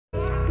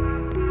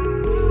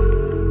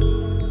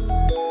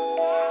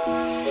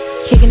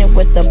it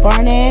with the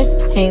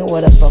Barnett's. Hang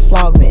with us for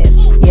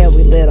Vlogmas. Yeah,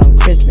 we lit on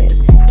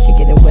Christmas.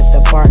 Kicking it with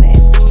the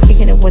Barnett's.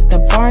 Kicking it with the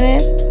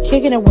Barnett's.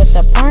 Kicking it with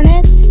the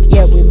Barnett's.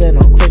 Yeah, we lit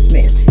on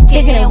Christmas.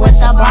 Kicking it with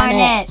the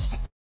Barnett's.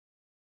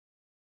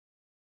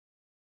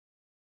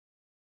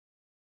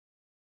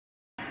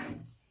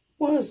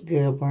 What's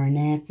good,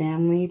 Barnett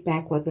family?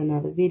 Back with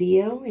another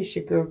video. It's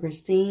your girl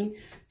Christine.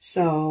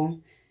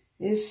 So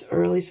it's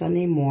early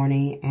Sunday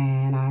morning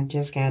and I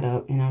just got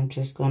up and I'm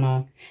just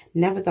gonna,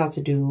 never thought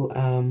to do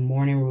a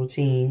morning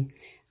routine.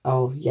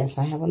 Oh yes,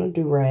 I have on a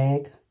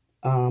do-rag.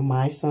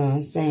 My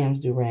son Sam's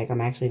do-rag.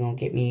 I'm actually gonna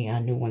get me a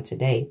new one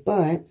today,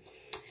 but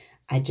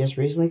I just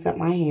recently cut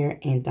my hair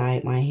and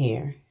dyed my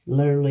hair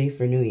literally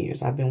for New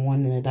Year's. I've been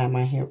wanting to dye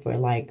my hair for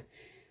like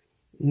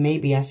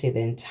maybe I say the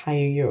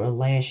entire year or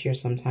last year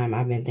sometime.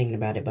 I've been thinking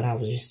about it, but I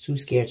was just too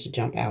scared to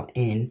jump out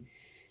and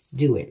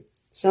do it.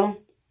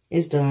 So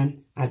it's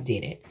done. I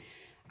did it.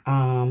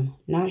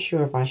 Not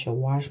sure if I should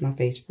wash my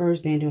face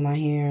first, then do my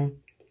hair.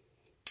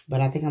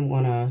 But I think I'm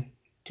going to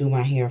do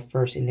my hair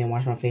first and then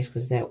wash my face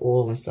because that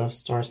oil and stuff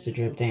starts to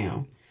drip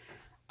down.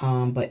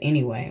 But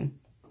anyway,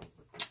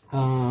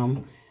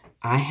 I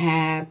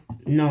have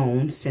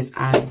known since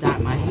I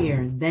dyed my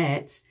hair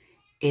that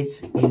it's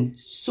been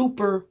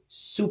super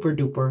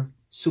duper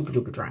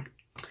dry.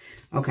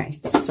 Okay,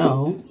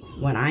 so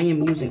what I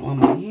am using on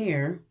my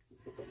hair,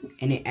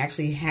 and it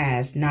actually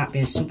has not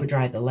been super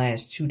dry the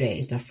last 2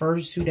 days. The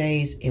first 2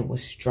 days, it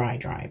was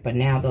dry. But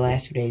now the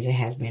last 2 days, it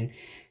has been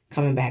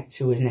coming back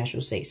to its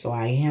natural state. So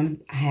I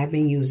have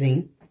been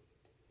using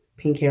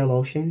pink hair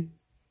lotion,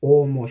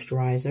 oil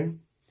moisturizer.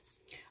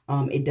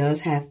 It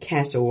does have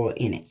castor oil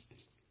in it.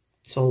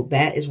 So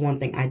that is one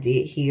thing I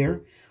did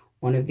hear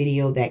on a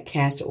video, that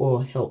castor oil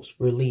helps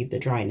relieve the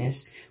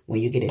dryness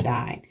when you get it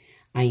dyed.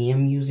 I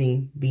am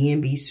using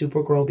B&B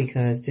Super Grow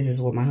because this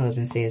is what my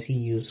husband says he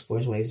used for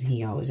his waves, and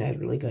he always has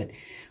really good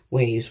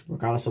waves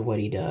regardless of what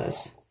he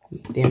does.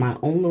 Then my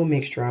own little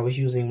mixture I was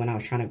using when I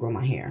was trying to grow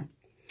my hair.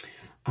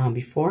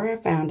 Before I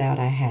found out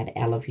I had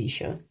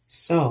alopecia,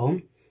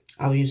 so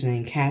I was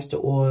using castor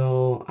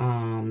oil.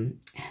 I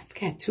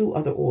forgot 2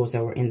 other oils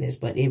that were in this,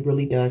 but it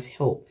really does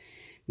help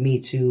me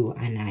too,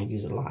 and I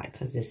use a lot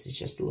because this is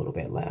just a little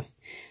bit left.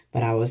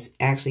 But I was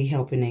actually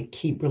helping it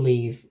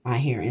relieve my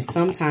hair. And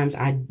sometimes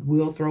I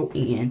will throw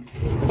in,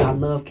 because I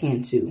love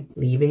Cantu,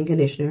 leave-in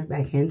conditioner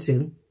by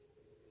Cantu.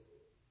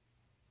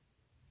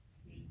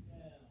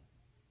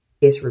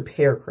 It's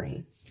repair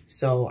cream.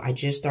 So I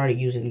just started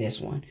using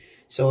this one.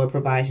 So it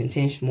provides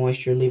intense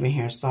moisture, leaving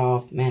hair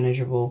soft,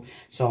 manageable.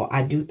 So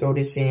I do throw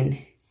this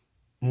in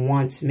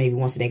maybe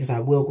once a day, because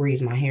I will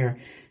grease my hair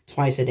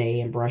twice a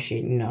day and brush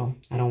it. You know,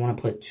 I don't want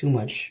to put too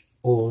much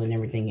oil and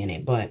everything in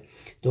it, but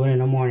do it in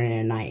the morning and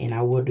at night, and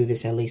I will do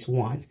this at least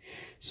once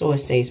so it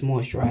stays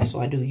moisturized. So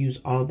I do use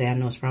all that. I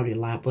know it's probably a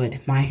lot,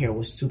 but my hair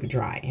was super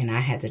dry and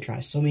I had to try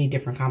so many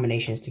different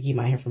combinations to keep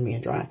my hair from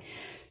being dry.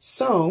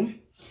 So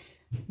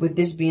with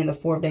this being the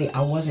 4th day,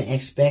 I wasn't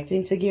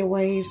expecting to get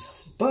waves,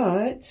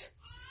 but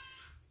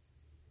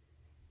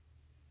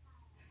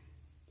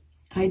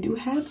I do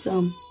have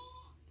some.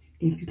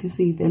 If you can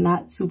see, they're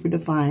not super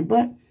defined,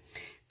 but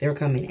they're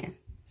coming in.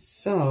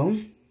 So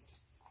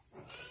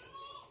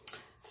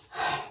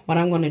what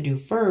I'm going to do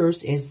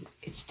first is,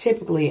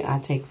 typically I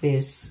take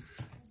this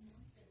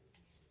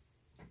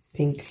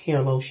pink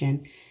hair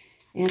lotion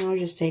and I'll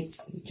just take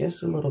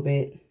just a little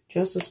bit,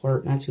 just a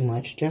squirt, not too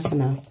much, just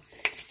enough.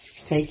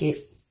 Take it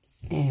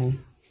and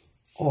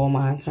oil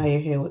my entire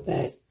hair with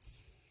that.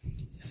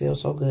 It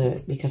feels so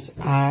good, because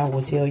I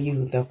will tell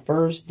you, the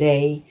first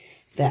day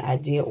that I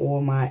did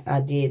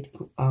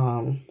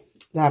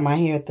dye my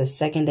hair, the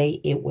second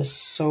day, it was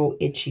so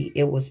itchy.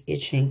 It was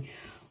itching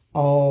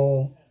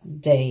all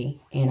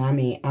day. And I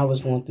mean, I was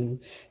going through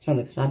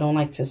something, because I don't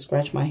like to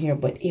scratch my hair,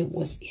 but it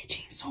was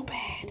itching so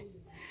bad.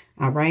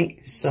 All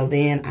right. So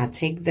then I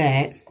take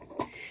that,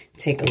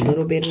 take a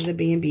little bit of the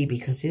B&B,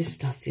 because this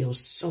stuff feels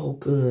so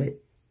good.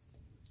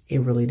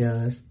 It really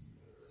does.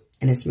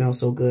 And it smells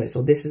so good.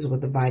 So this is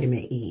with the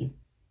vitamin E.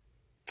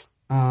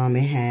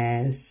 It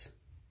has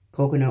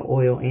coconut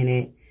oil in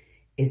it.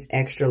 It's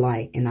extra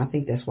light, and I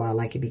think that's why I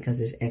like it,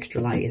 because it's extra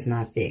light. It's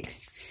not thick.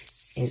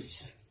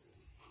 It's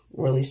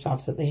really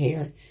soft to the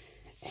hair,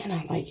 and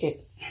I like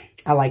it.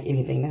 I like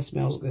anything that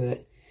smells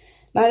good.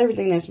 Not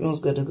everything that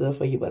smells good is good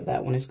for you, but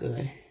that one is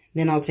good.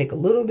 Then I'll take a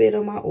little bit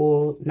of my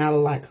oil. Not a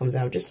lot comes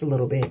out, just a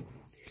little bit.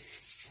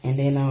 And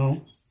then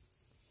I'll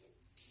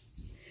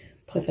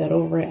put that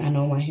over it. I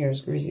know my hair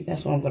is greasy.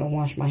 That's why I'm going to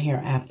wash my hair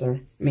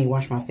after.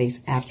 Wash my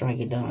face after I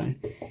get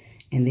done.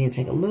 And then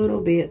take a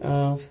little bit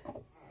of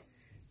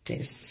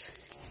this.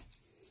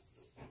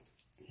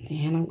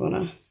 Then I'm going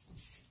to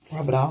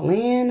rub it all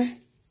in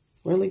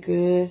really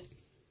good.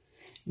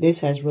 This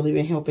has really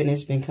been helping.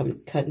 It's been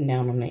cutting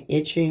down on the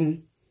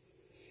itching.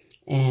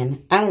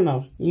 And I don't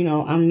know, you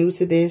know, I'm new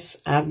to this.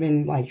 I've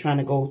been like trying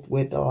to go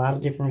with a lot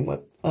of different,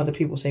 what other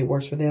people say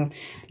works for them.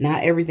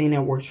 Not everything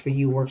that works for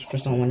you works for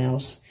someone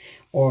else,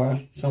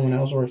 or someone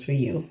else works for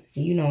you.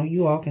 You know,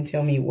 you all can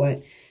tell me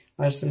what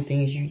are some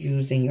things you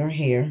used in your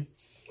hair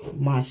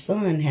my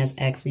son has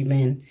actually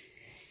been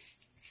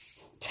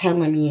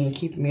telling me and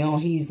keeping me on.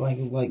 He's like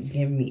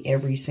giving me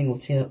every single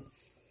tip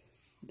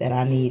that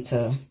I need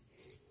to,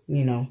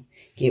 you know,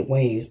 get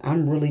waves.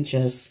 I'm really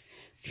just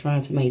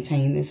trying to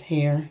maintain this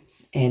hair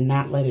and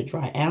not let it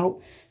dry out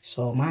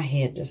so my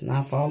head does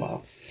not fall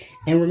off.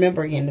 And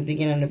remember, again, at the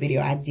beginning of the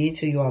video, I did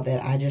tell you all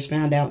that I just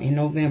found out in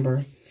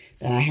November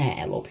that I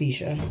had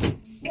alopecia.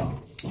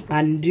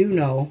 I do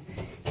know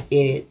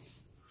it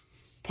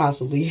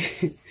possibly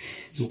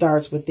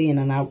starts within,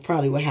 and I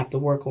probably would have to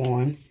work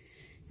on,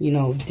 you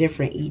know,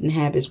 different eating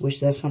habits,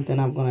 which that's something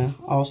I'm going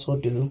to also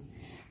do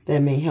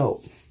that may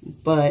help.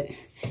 But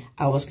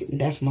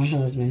that's my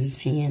husband's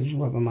hand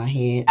rubbing my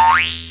head.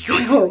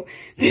 So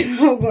then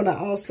I'm going to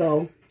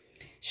also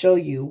show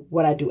you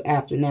what I do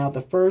after. Now,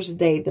 the first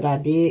day that I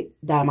did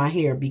dye my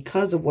hair,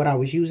 because of what I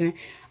was using,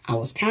 I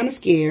was kind of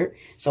scared.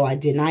 So I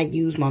did not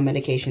use my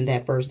medication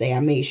that first day. I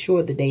made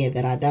sure the day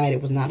that I dyed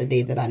it was not a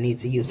day that I need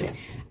to use it.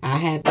 I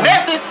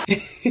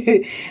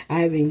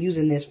have been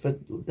using this for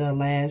the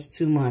last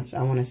 2 months,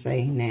 I want to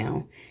say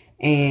now.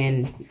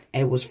 And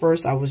it was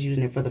first, I was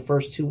using it for the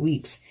first 2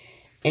 weeks.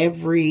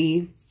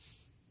 Every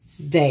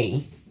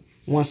day,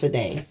 once a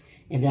day.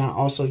 And then I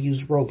also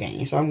use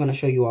Rogaine. So I'm going to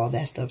show you all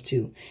that stuff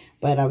too.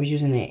 But I was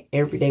using it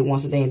every day,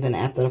 once a day. And then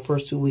after the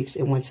first 2 weeks,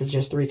 it went to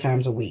just 3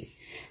 times a week.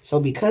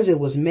 So because it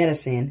was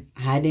medicine,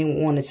 I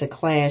didn't want it to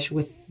clash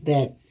with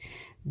that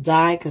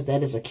dye, because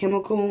that is a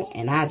chemical.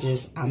 And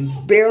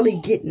I'm barely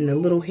getting the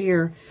little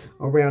hair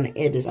around the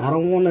edges. I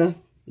don't want to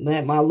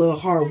let my little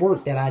hard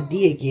work that I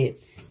did get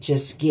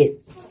just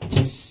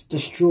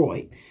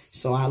destroyed.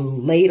 So I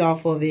laid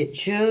off of it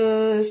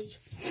just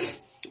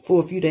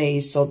for a few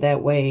days so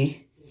that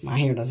way my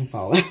hair doesn't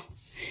fall out.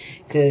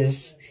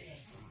 Because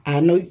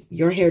I know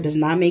your hair does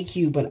not make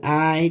you, but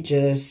I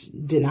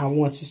just did not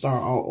want to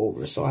start all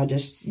over. So I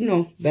just, you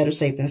know, better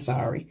safe than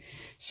sorry.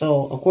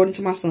 So according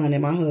to my son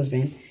and my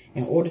husband,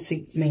 in order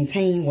to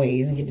maintain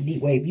waves and get the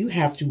deep wave, you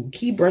have to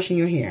keep brushing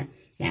your hair.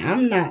 Now,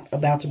 I'm not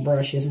about to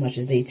brush as much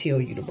as they tell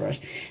you to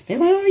brush. They're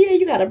like, oh yeah,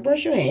 you got to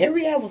brush your hair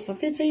every hour for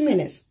 15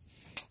 minutes.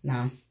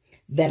 Nah.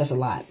 That is a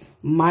lot.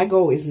 My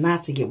goal is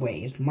not to get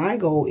waves. My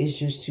goal is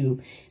just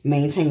to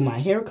maintain my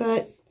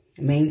haircut,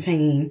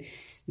 maintain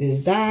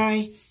this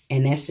dye,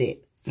 and that's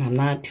it. I'm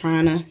not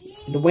trying to...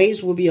 The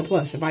waves will be a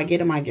plus. If I get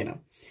them, I get them.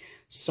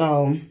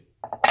 So,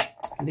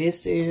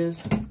 this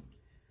is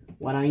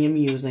what I am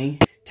using.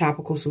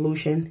 Topical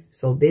solution.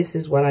 So, this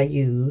is what I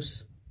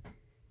use.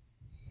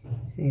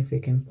 If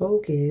it can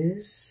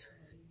focus.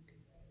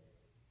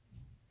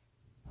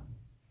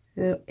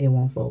 It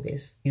won't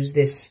focus. Use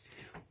this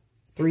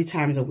 3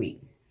 times a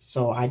week.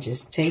 So I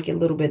just take a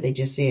little bit. They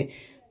just said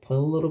put a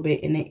little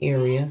bit in the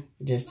area.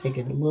 Just take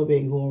it a little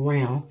bit and go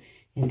around.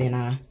 And then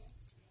I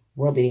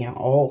rub it in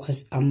all,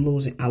 because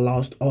I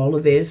lost all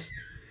of this.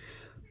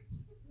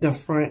 The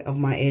front of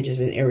my edges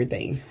and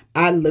everything.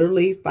 I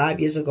literally 5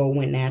 years ago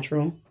went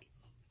natural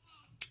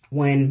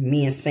when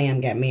me and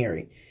Sam got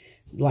married.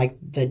 Like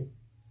the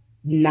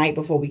night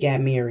before we got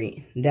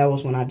married, that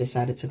was when I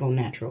decided to go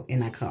natural,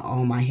 and I cut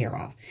all my hair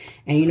off.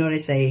 And you know, they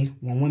say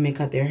when women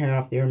cut their hair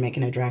off, they're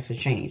making a drastic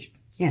change.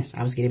 Yes,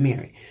 I was getting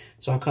married.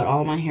 So I cut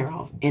all my hair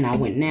off and I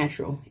went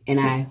natural. And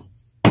I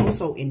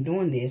also, in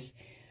doing this,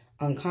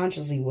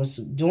 unconsciously was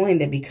doing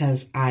that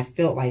because I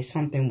felt like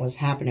something was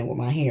happening with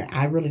my hair.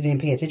 I really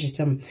didn't pay attention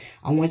to them.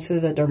 I went to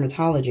the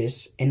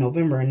dermatologist in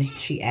November and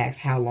she asked,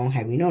 how long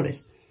have you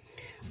noticed?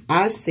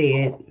 I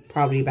said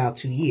probably about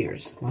 2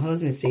 years. My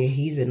husband said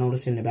he's been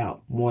noticing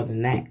about more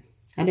than that.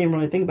 I didn't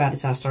really think about it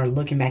until I started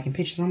looking back in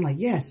pictures. I'm like,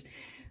 yes,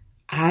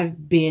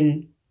 I've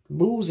been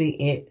losing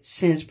it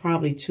since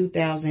probably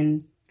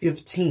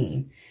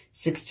 2015,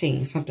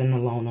 16, something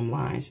along them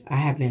lines. I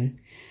have been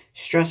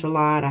stressed a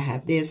lot. I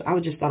have this. I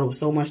just thought it was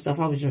so much stuff.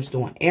 I was just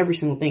doing every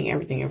single thing,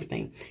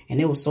 everything.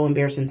 And it was so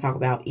embarrassing to talk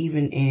about.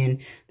 Even in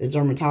the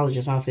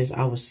dermatologist's office,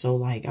 I was so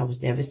like, I was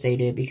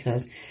devastated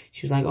because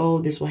she was like, oh,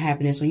 this will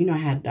happen. This one, you know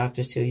how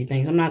doctors tell you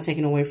things. I'm not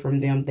taking away from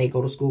them. They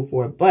go to school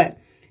for it. But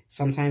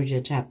sometimes you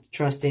have to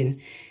trust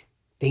in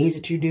things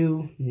that you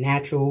do,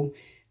 natural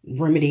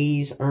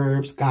remedies,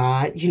 herbs,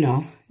 God, you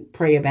know,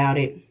 pray about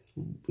it,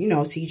 you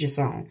know, teach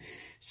your own.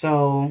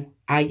 So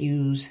I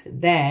use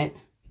that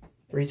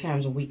 3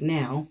 times a week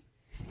now,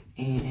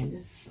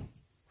 and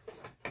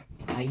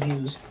I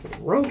use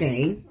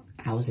Rogaine.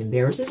 I was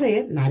embarrassed to say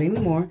it, not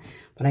anymore,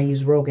 but I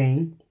use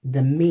Rogaine,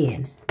 the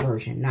men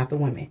version, not the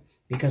women,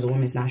 because the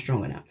women's not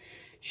strong enough.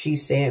 She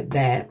said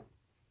that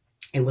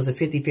it was a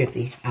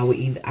 50-50.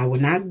 I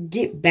would not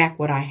get back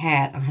what I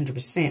had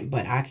 100%,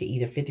 but I could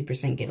either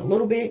 50% get a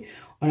little bit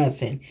or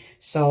nothing.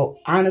 So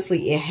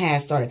honestly, it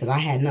has started because I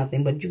had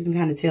nothing, but you can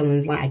kind of tell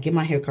in like I get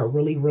my hair cut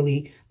really,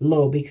 really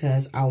low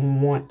because I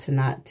want to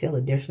not tell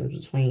the difference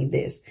between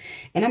this.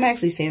 And I'm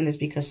actually saying this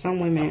because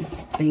some women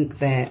think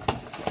that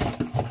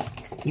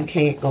you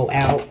can't go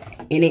out,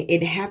 and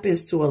it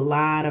happens to a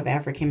lot of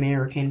African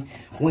American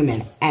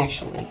women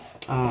actually.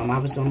 I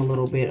was doing a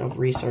little bit of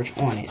research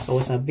on it. So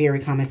it's a very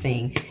common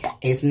thing.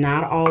 It's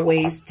not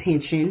always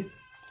tension.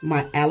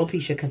 my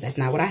alopecia, because that's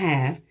not what I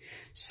have.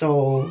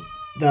 So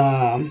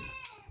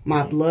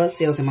my blood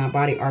cells in my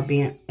body are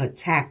being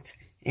attacked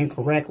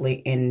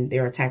incorrectly, and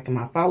they're attacking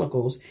my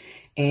follicles.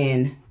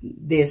 And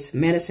this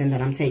medicine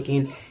that I'm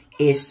taking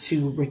is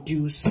to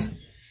reduce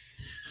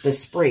the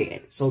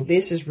spread. So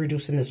this is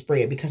reducing the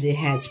spread because it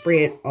had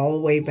spread all the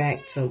way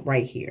back to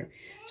right here.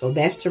 So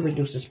that's to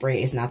reduce the spread.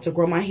 It's not to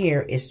grow my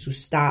hair. It's to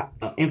stop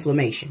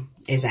inflammation.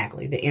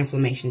 Exactly. The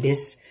inflammation.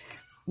 This,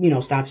 you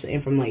know, stops the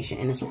inflammation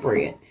and the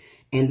spread.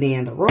 And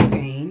then the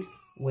Rogaine,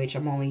 which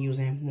I'm only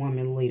using 1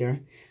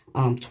 milliliter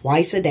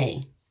twice a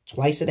day.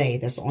 Twice a day.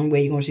 That's the only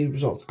way you're going to see the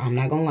results. I'm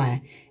not going to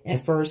lie.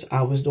 At first,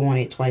 I was doing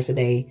it twice a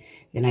day.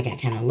 Then I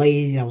got kind of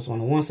lazy. I was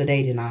doing it once a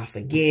day. Then I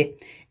forget.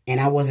 And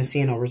I wasn't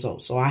seeing no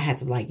results. So I had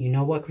to like, you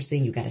know what,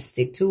 Christine, you got to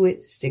stick to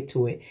it. Stick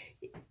to it.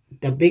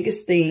 The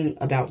biggest thing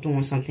about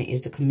doing something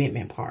is the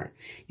commitment part.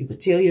 You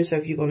could tell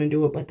yourself you're going to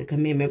do it, but the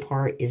commitment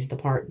part is the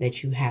part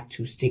that you have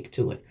to stick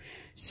to it.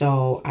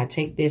 So I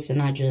take this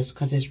and I just,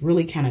 because it's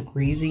really kind of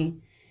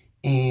greasy,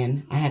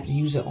 and I have to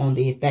use it on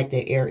the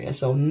affected area.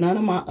 So none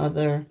of my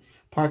other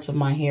parts of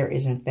my hair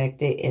is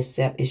infected,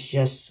 except it's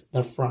just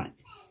the front.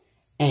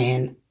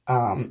 And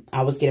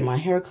I was getting my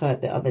hair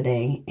cut the other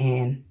day,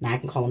 and now I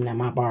can call him now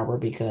my barber,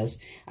 because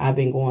I've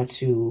been going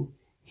to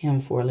him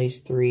for at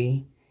least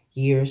 3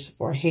 years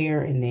for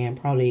hair, and then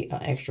probably an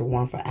extra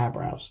 1 for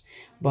eyebrows.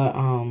 But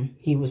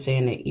he was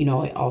saying that, you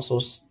know, it also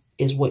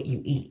is what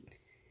you eat.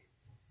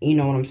 You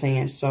know what I'm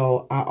saying?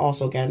 So I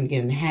also got to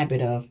get in the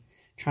habit of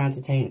trying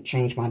to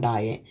change my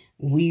diet.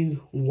 We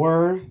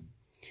were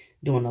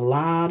doing a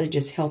lot of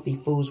just healthy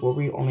foods where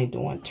we're only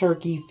doing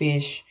turkey,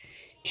 fish,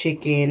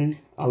 chicken,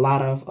 a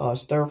lot of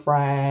stir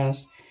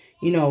fries,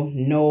 you know,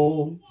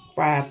 no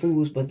fried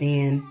foods. But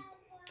then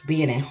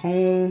being at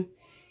home,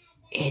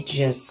 it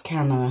just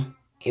kind of,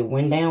 it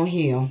went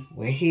downhill.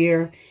 We're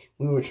here,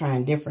 we were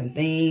trying different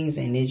things,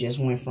 and it just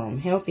went from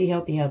healthy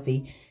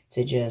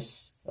to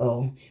just,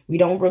 oh, we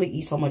don't really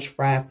eat so much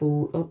fried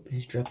food. Oh,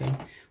 it's dripping.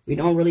 We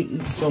don't really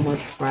eat so much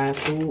fried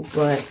food,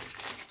 but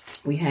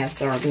we have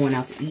started going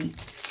out to eat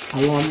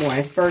a lot more.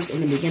 At first,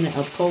 in the beginning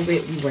of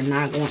COVID, we were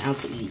not going out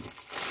to eat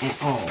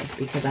at all,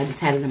 because I just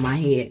had it in my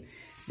head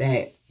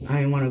that I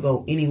didn't want to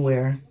go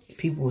anywhere.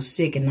 People were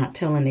sick and not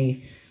telling their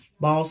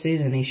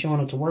bosses, and they showing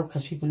up to work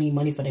because people need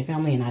money for their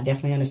family, and I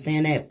definitely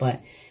understand that.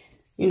 But,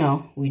 you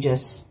know, we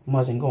just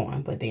wasn't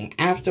going. But then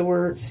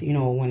afterwards, you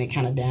know, when it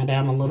kind of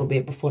down a little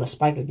bit before the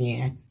spike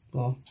again,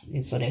 well,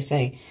 and so they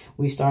say,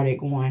 we started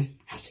going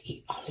out to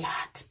eat a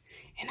lot,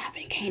 and I've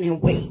been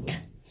gaining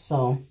weight.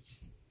 So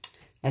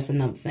that's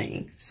another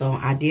thing. So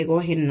I did go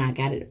ahead and I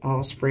got it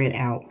all spread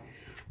out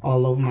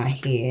all over my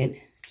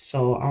head.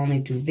 So I only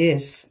do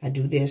this. I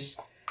do this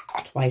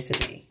twice a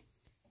day,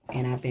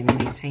 and I've been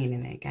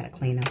maintaining it. Got to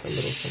clean up a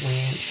little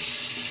syringe.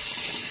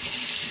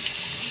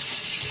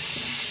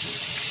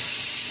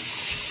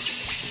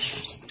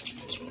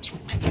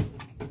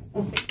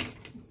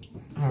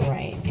 All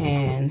right,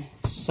 and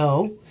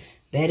so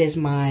that is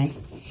my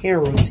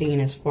hair routine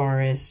as far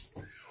as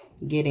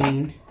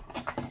getting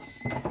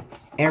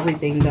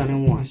everything done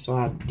in one. So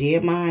I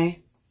did my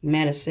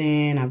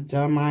medicine, I've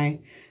done my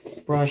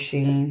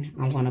brushing.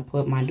 I'm going to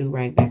put my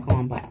do-rag back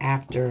on, but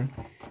after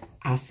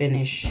I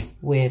finish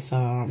with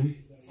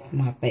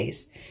my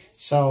face.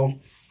 So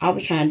I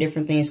was trying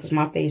different things because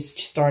my face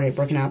started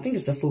breaking out. I think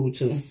it's the food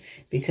too,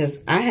 because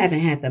I haven't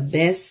had the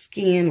best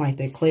skin, like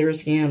the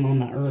clearest skin on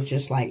the earth.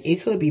 Just like,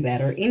 it could be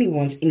better.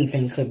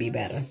 Anything could be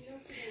better.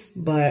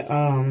 But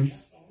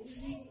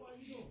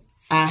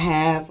I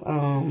have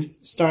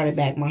started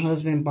back. My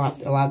husband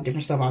bought a lot of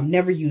different stuff. I've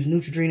never used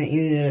Neutrogena or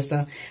any of that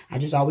stuff. I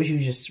just always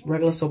use just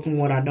regular soap and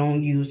water. I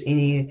don't use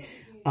any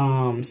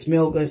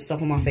smell good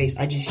stuff on my face.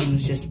 I just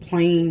use just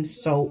plain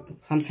soap,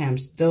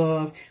 sometimes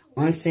Dove,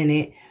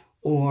 unscented,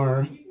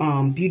 or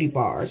beauty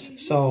bars.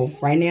 So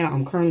right now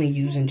I'm currently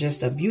using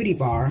just a beauty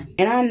bar.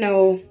 And I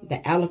know the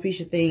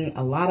alopecia thing,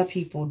 a lot of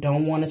people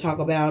don't want to talk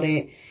about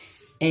it.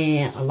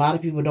 And a lot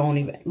of people don't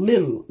even,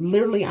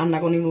 literally, I'm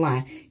not going to even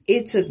lie.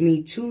 It took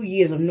me 2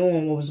 years of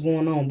knowing what was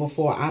going on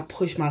before I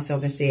pushed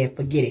myself and said,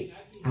 forget it.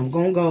 I'm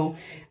going to go.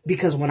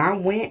 Because when I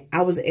went,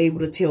 I was able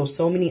to tell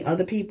so many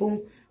other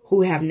people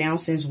who have now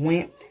since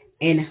went.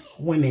 And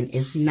women,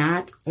 it's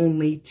not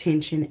only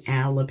tension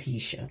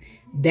alopecia.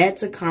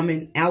 That's a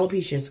common,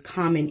 alopecia is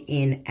common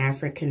in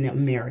African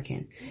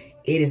American.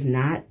 It is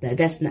not,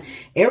 that's not,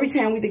 every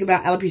time we think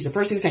about alopecia, the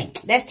first thing we say,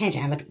 that's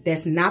tension alopecia.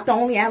 That's not the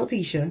only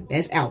alopecia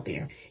that's out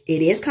there.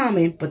 It is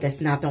common, but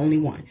that's not the only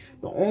one.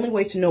 The only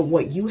way to know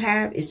what you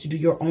have is to do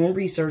your own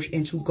research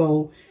and to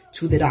go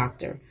to the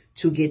doctor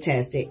to get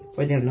tested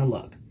for them to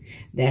look.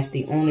 That's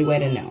the only way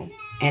to know.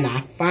 And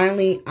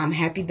I'm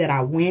happy that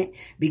I went,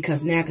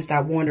 because now I can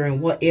stop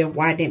wondering what if,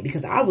 why didn't,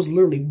 because I was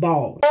literally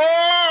bald.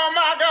 Oh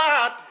my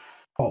God.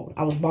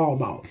 I was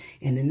bald.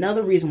 And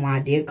another reason why I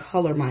did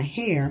color my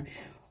hair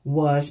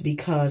was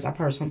because I've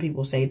heard some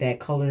people say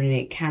that coloring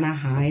it kind of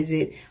hides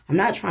it. I'm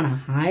not trying to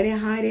hide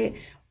it,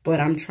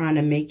 but I'm trying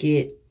to make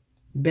it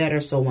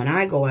better so when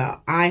I go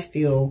out, I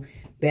feel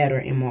better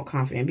and more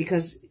confident.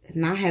 Because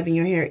not having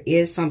your hair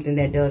is something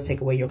that does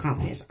take away your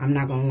confidence. I'm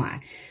not going to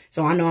lie.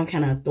 So I know I'm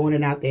kind of throwing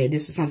it out there.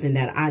 This is something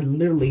that I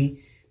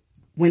literally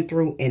went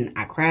through and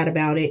I cried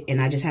about it.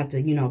 And I just have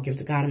to, you know, give it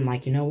to God. I'm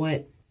like, you know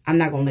what? I'm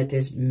not going to let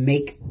this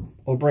make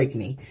or break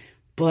me.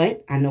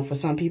 But I know for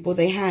some people,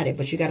 they had it.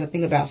 But you got to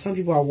think about, some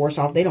people are worse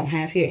off. They don't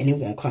have hair and it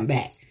won't come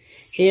back.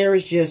 Hair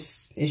is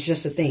just, it's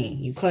just a thing.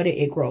 You cut it,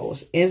 it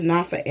grows. It's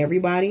not for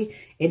everybody.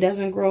 It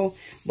doesn't grow.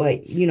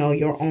 But, you know,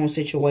 your own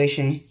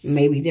situation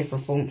may be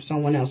different from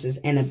someone else's.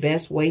 And the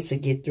best way to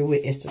get through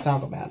it is to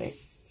talk about it.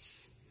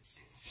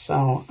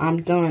 So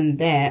I'm done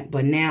that.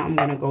 But now I'm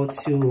going to go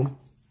to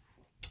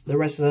the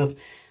rest of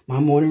my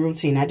morning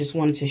routine. I just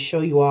wanted to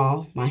show you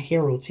all my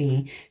hair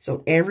routine.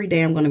 So every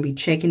day I'm going to be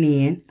checking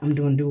in. I'm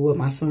doing what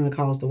my son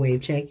calls the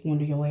wave check. You want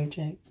to do your wave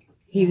check?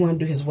 He want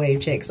to do his wave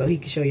check so he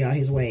can show y'all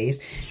his waves.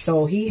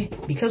 So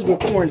because we're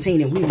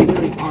quarantining, we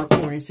literally are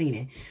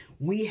quarantining.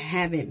 We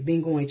haven't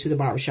been going to the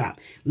barbershop.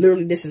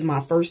 Literally, this is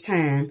my first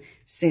time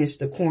since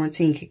the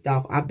quarantine kicked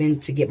off. I've been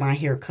to get my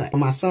hair cut.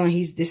 My son,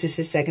 this is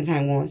his second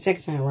time going.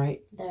 Second time,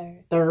 right?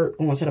 Third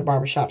going to the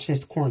barbershop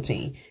since the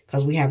quarantine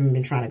because we haven't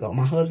been trying to go.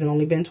 My husband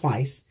only been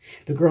twice.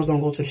 The girls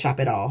don't go to the shop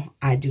at all.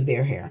 I do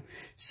their hair.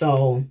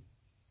 So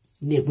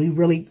we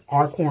really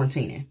are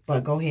quarantining.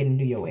 But go ahead and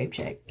do your wave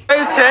check.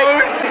 Wave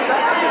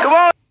check. Come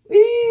on.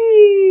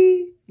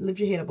 Whee! Lift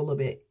your head up a little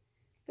bit.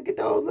 Look at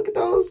those. Look at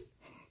those.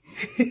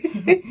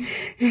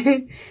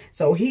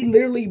 So he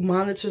literally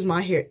monitors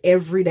my hair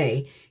every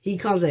day. He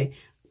comes in,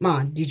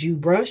 Mom, did you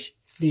brush?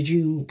 Did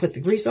you put the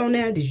grease on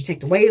there? Did you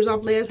take the waves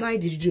off last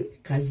night? Did you do?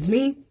 Because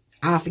me,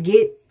 I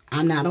forget.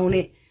 I'm not on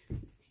it.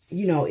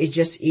 You know, it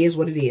just is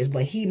what it is.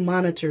 But he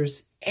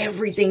monitors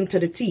everything to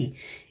the T.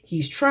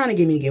 He's trying to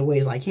get me to get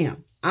waves like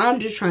him. I'm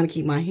just trying to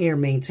keep my hair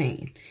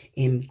maintained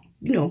and,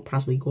 you know,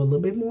 possibly go a little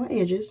bit more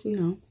edges, you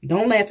know.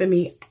 Don't laugh at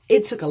me.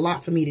 It took a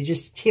lot for me to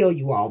just tell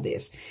you all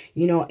this,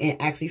 you know,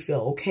 and actually feel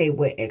okay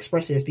with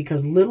expressing this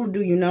because little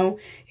do you know,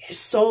 there's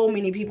so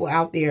many people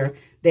out there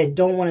that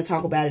don't want to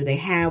talk about it. They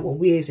have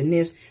wigs and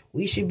this.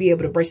 We should be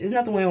able to brace. There's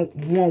nothing wrong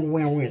with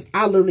wearing wigs.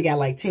 I literally got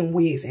like 10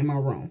 wigs in my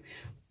room.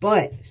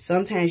 But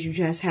sometimes you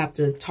just have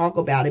to talk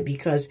about it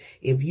because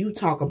if you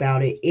talk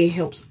about it, it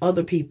helps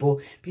other people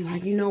be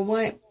like, you know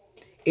what?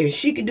 If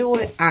she could do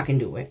it, I can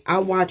do it. I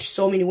watch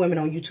so many women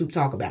on YouTube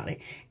talk about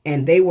it.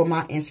 And they were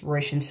my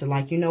inspiration to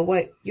like, you know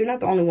what? You're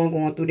not the only one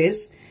going through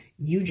this.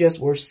 You just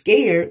were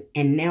scared.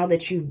 And now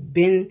that you've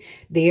been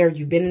there,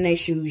 you've been in their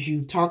shoes,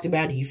 you talked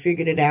about it, you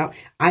figured it out.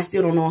 I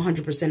still don't know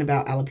 100%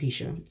 about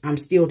alopecia. I'm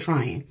still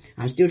trying.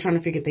 I'm still trying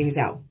to figure things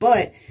out.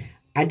 But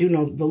I do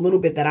know the little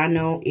bit that I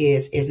know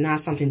is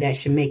not something that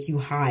should make you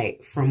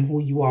hide from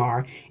who you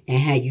are and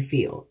how you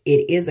feel.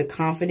 It is a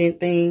confident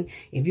thing.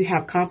 If you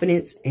have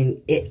confidence,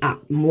 and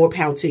more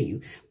power to you,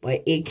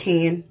 but it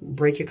can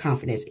break your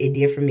confidence. It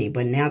did for me.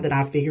 But now that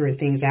I'm figuring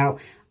things out,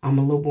 I'm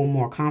a little bit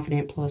more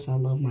confident. Plus, I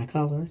love my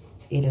color.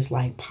 It is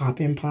like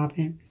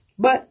popping.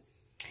 But,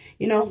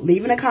 you know,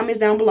 leave in the comments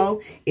down below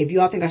if you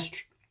all think I should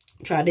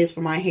try this for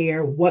my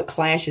hair, what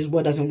clashes,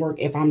 what doesn't work,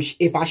 if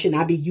I should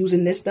not be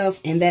using this stuff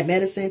and that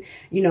medicine.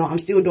 You know, I'm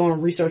still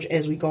doing research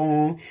as we go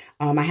on.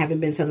 I haven't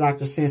been to the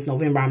doctor since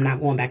November. I'm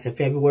not going back to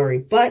February.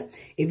 But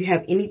if you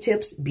have any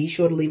tips, be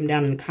sure to leave them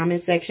down in the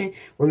comment section.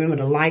 Remember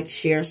to like,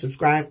 share,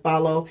 subscribe,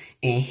 follow,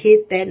 and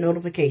hit that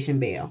notification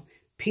bell.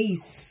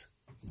 Peace.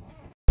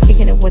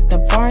 Kicking it with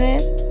the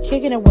Barnett.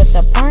 Kicking it with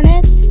the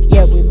Barnett.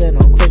 Yeah, we live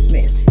on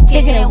Christmas.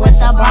 Kicking it with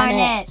the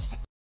Barnett.